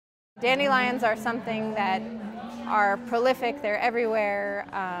Dandelions are something that are prolific, they're everywhere.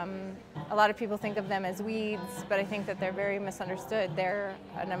 A lot of people think of them as weeds, but I think that they're very misunderstood. They're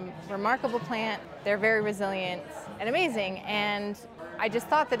a remarkable plant, they're very resilient and amazing, and I just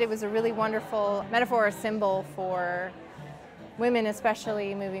thought that it was a really wonderful metaphor or symbol for women,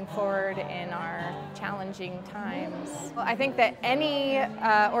 especially moving forward in our challenging times. Well, I think that any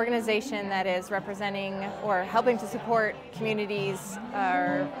organization that is representing or helping to support communities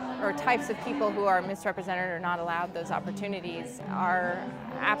or types of people who are misrepresented or not allowed those opportunities are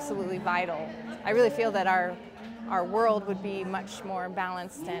absolutely vital. I really feel that our world would be much more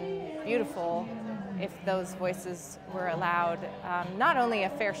balanced and beautiful if those voices were allowed not only a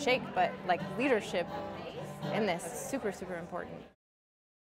fair shake, but like leadership in this. Super, super important.